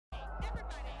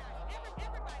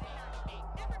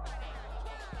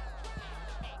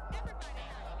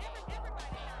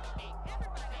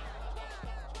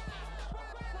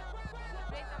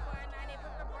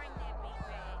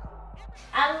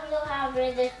I don't know how to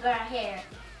braid this girl hair.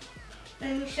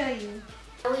 Let me show you.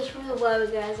 I wish we were Barbie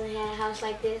girls and had a house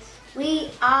like this. We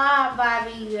are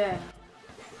Barbie girls.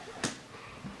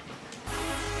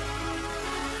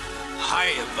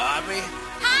 Hiya, Barbie.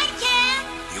 Hi, Ken.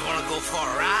 You wanna go for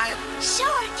a ride?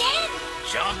 Sure, Ken.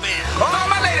 Jump in. Come on,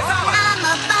 my ladies, I'm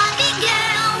a Barbie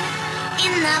girl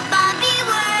in the Barbie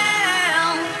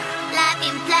world. Life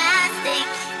in plastic,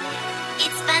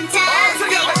 it's fantastic.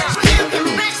 You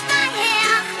can brush my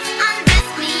hair, undress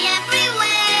me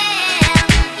everywhere.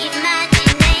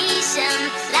 Imagination,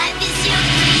 life is your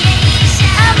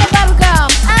creation. I'm a Barbie girl.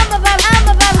 I'm a Barbie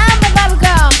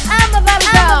girl. I'm a Barbie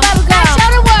girl. Show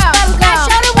the world.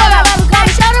 Show the world.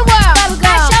 Show the world.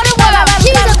 Show the world.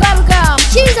 She's a Barbie girl.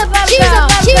 She's a Barbie girl.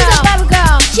 She's a Barbie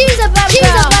girl. She's a Barbie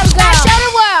girl. Show the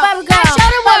world. Show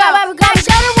the world.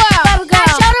 Show the world.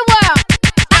 Show the world.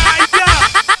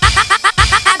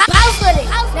 I bounce with it.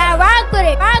 Now rock with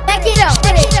it. Back it up.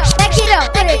 Back it up.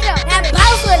 Now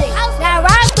bounce with it. Now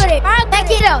rock with it. Back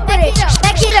it up. Back it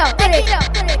up.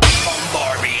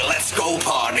 Barbie, let's go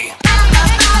party. I'm a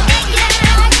Barbie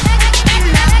girl in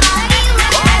the Barbie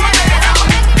world.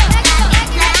 Life in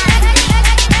plastic,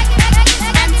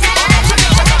 fantastic.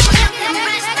 You can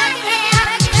brush my hair,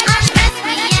 undress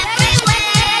me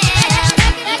everywhere.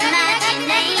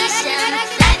 Imagination,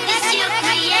 life is your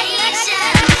creation.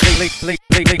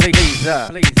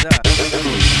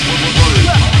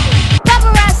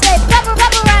 Paparazzi,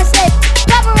 paparazzi,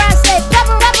 paparazzi,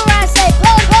 paparazzi,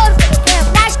 hold for the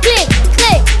camera. Nice click,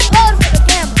 hold for the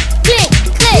camera. Click.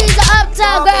 She's an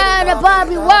uptown girl in a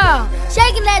Barbie world,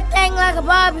 shaking that thing like a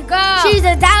Barbie girl. She's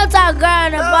a downtown girl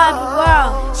in a Barbie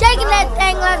world, shaking that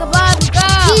thing like a Barbie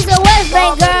girl. She's a West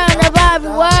Bank girl in a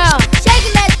Barbie world,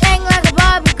 shaking that thing like a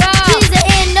Barbie girl. She's an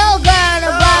Indo girl in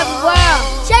a Barbie world,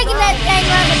 shaking that thing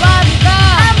like a Barbie girl.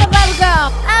 I'm a Barbie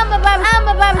girl. I'm a Barbie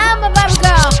girl. I'm a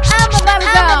Barbie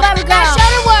girl. Show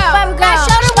the world.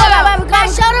 Show the world.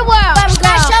 Show the world.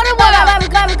 Show the world.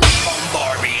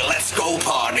 Barbie, let's go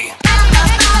party. I'm a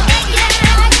Barbie girl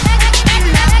in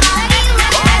the Barbie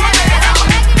world.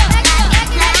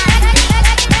 Life in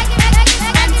plastic,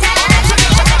 fantastic.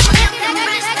 You can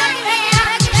brush my hair,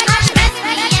 undress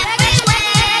me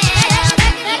everywhere.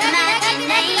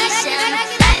 Imagination,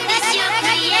 life is your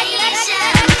creation.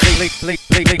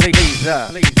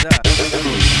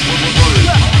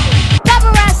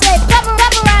 Paparazzi,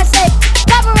 paparazzi,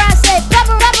 paparazzi,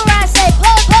 paparazzi,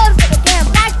 hold for the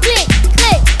camera. Nice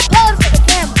click, hold for the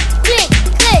camera. Click.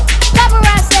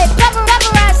 Paparazzi,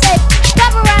 paparazzi,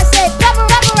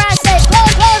 paparazzi,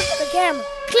 hold for the camera.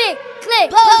 Click,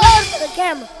 hold for the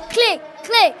camera. Click.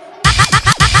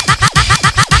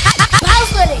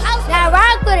 Bounce with it, now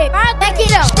rock with it. Back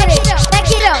it up, back it up.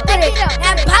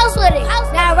 Now bounce with it,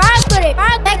 now rock with it.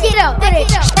 Back it up, back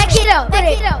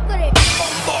it up.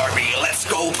 Barbie, let's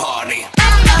go party.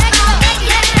 I'm a Barbie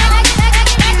girl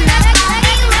in the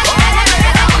Barbie world.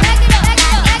 Life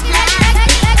in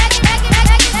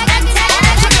plastic, fantastic.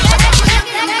 You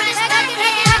can brush my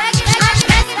hair,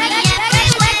 undress me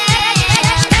everywhere.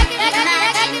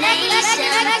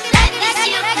 Imagination, life is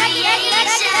your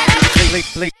creation.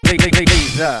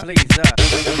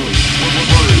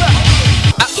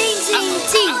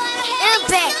 TNT,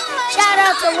 MPakk. Shout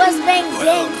out to West Bank Well,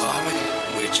 Gang. Barbie,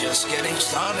 we're just getting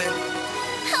started.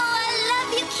 Oh, I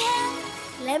love you,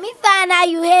 Ken. Let me find out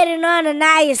you hitting on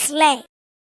Anaya Slack.